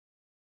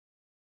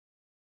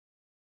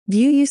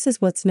Vue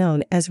uses what's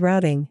known as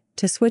routing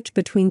to switch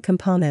between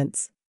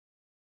components.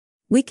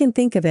 We can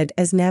think of it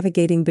as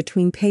navigating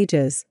between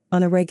pages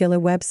on a regular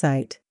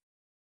website.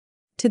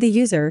 To the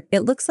user,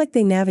 it looks like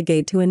they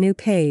navigate to a new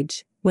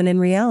page, when in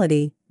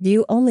reality,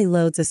 Vue only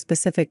loads a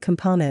specific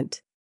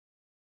component.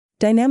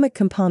 Dynamic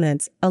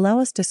components allow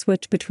us to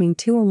switch between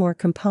two or more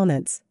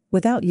components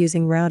without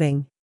using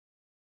routing.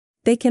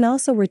 They can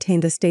also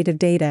retain the state of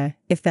data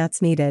if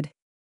that's needed.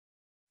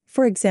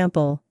 For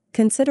example,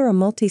 consider a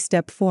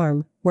multi-step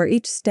form where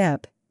each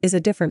step is a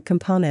different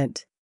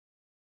component.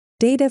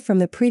 Data from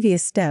the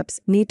previous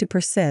steps need to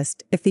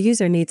persist if the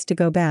user needs to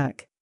go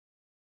back.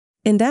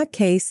 In that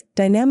case,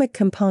 dynamic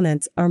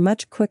components are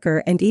much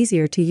quicker and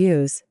easier to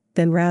use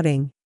than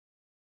routing.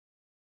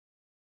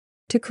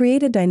 To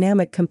create a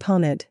dynamic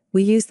component,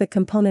 we use the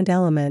component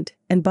element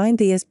and bind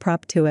the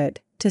isProp to it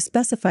to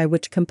specify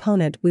which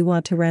component we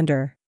want to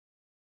render.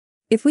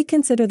 If we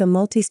consider the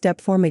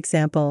multi-step form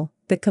example,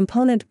 the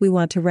component we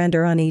want to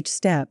render on each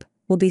step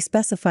will be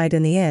specified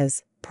in the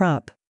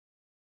isProp.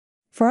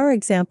 For our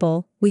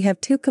example, we have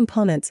two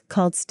components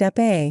called Step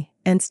A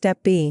and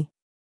Step B.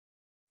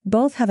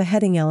 Both have a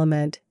heading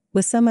element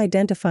with some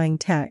identifying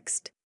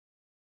text.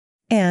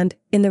 And,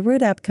 in the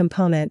root app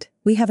component,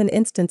 we have an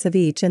instance of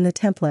each in the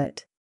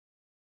template.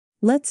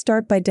 Let's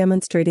start by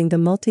demonstrating the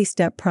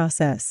multi-step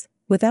process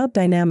without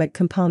dynamic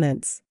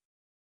components.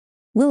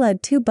 We'll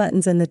add two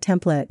buttons in the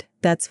template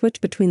that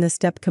switch between the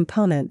step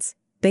components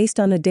based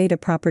on a data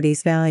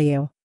properties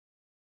value.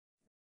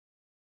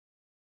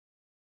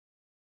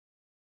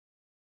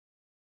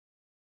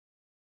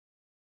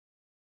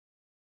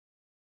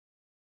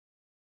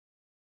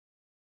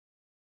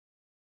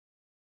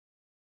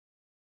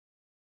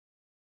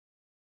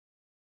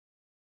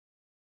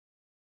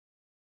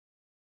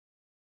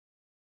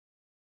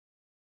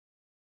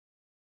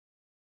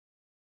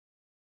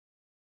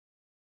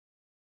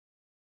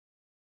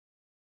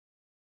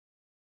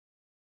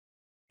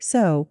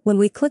 So, when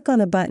we click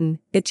on a button,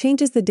 it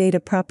changes the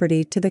data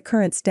property to the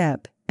current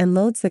step and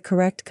loads the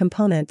correct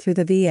component through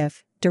the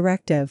vf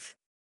directive.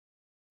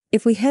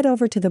 If we head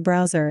over to the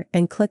browser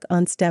and click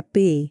on Step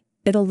B,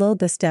 it'll load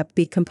the Step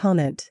B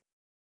component.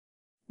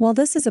 While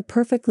this is a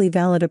perfectly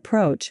valid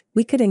approach,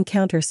 we could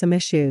encounter some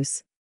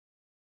issues.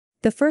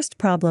 The first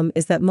problem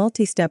is that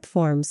multi-step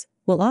forms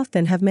will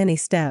often have many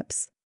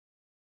steps.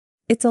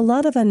 It's a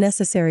lot of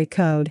unnecessary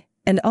code,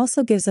 and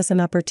also gives us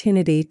an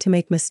opportunity to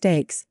make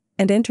mistakes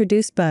and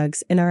introduce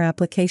bugs in our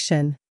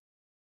application.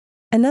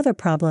 Another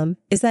problem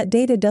is that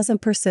data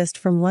doesn't persist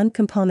from one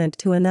component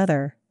to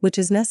another, which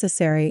is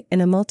necessary in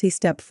a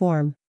multi-step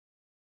form.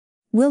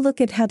 We'll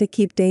look at how to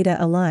keep data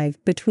alive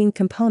between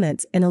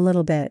components in a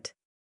little bit.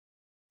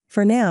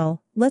 For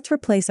now, let's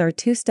replace our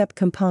two-step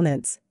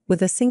components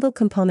with a single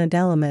component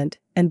element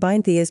and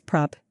bind the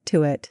isProp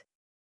to it.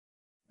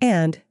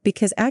 And,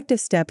 because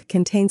ActiveStep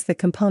contains the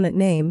component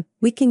name,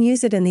 we can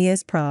use it in the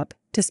isProp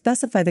to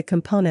specify the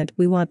component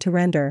we want to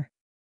render.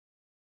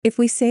 If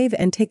we save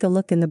and take a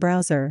look in the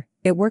browser,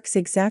 it works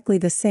exactly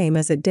the same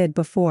as it did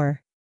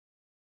before.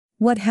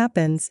 What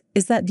happens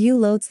is that Vue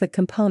loads the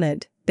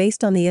component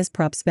based on the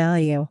isProp's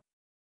value.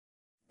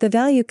 The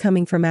value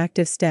coming from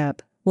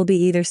ActiveStep will be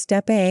either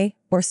Step A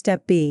or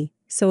Step B,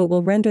 so it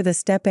will render the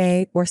Step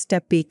A or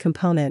Step B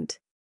component.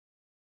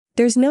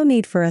 There's no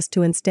need for us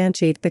to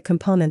instantiate the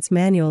components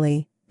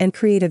manually and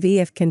create a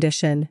vf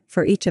condition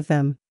for each of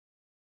them.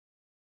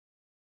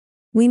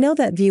 We know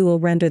that Vue will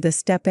render the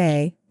Step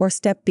A or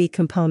Step B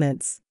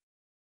components.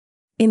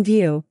 In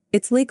Vue,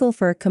 it's legal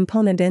for a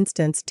component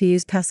instance to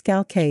use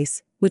Pascal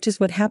case, which is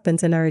what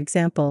happens in our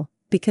example,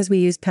 because we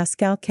use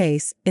Pascal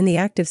case in the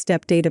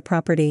ActiveStep data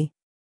property.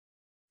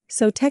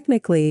 So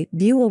technically,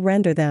 Vue will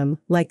render them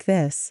like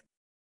this.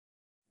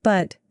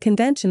 But,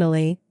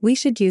 conventionally, we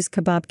should use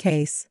kebab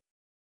case.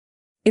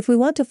 If we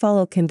want to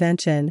follow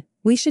convention,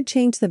 we should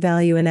change the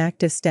value in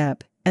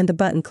ActiveStep and the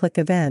button click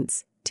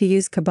events to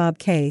use kebab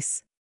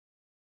case.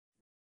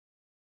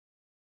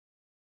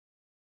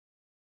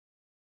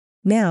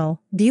 Now,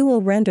 Vue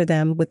will render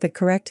them with the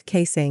correct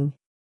casing.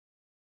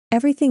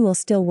 Everything will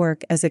still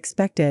work as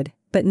expected,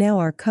 but now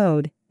our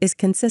code is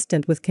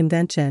consistent with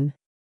convention.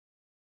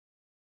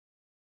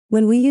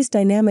 When we use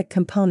dynamic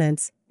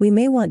components, we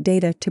may want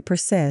data to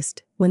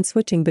persist when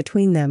switching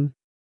between them.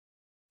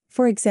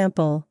 For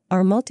example,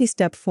 our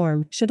multi-step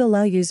form should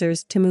allow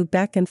users to move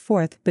back and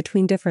forth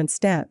between different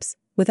steps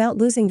without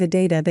losing the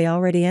data they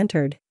already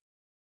entered.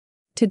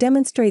 To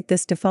demonstrate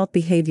this default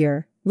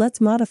behavior,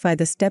 let's modify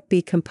the Step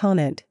B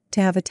component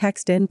to have a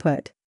text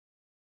input.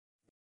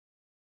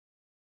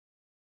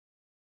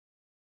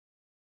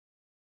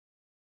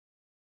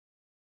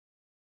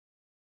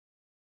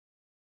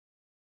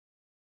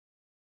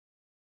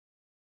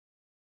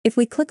 If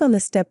we click on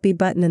the Step B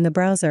button in the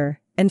browser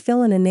and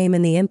fill in a name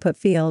in the input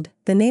field,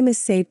 the name is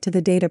saved to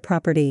the data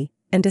property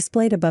and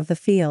displayed above the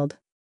field.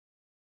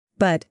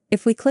 But,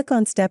 if we click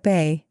on Step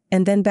A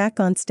and then back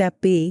on Step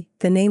B,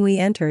 the name we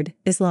entered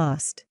is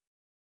lost.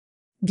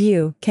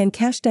 Vue can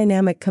cache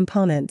dynamic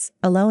components,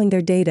 allowing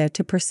their data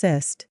to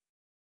persist.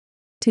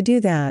 To do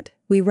that,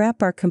 we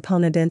wrap our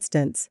component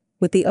instance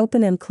with the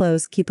open and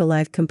close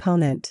keepAlive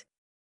component.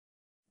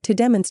 To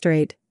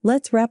demonstrate,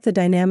 let's wrap the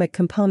dynamic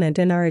component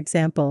in our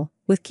example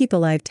with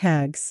keepAlive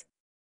tags.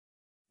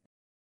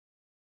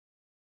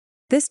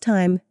 This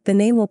time, the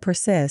name will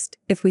persist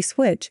if we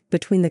switch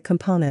between the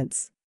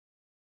components.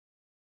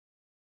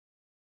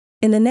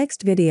 In the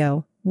next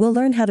video, we'll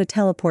learn how to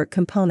teleport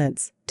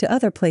components to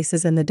other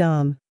places in the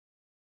DOM.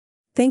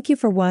 Thank you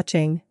for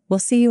watching, we'll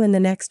see you in the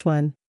next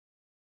one.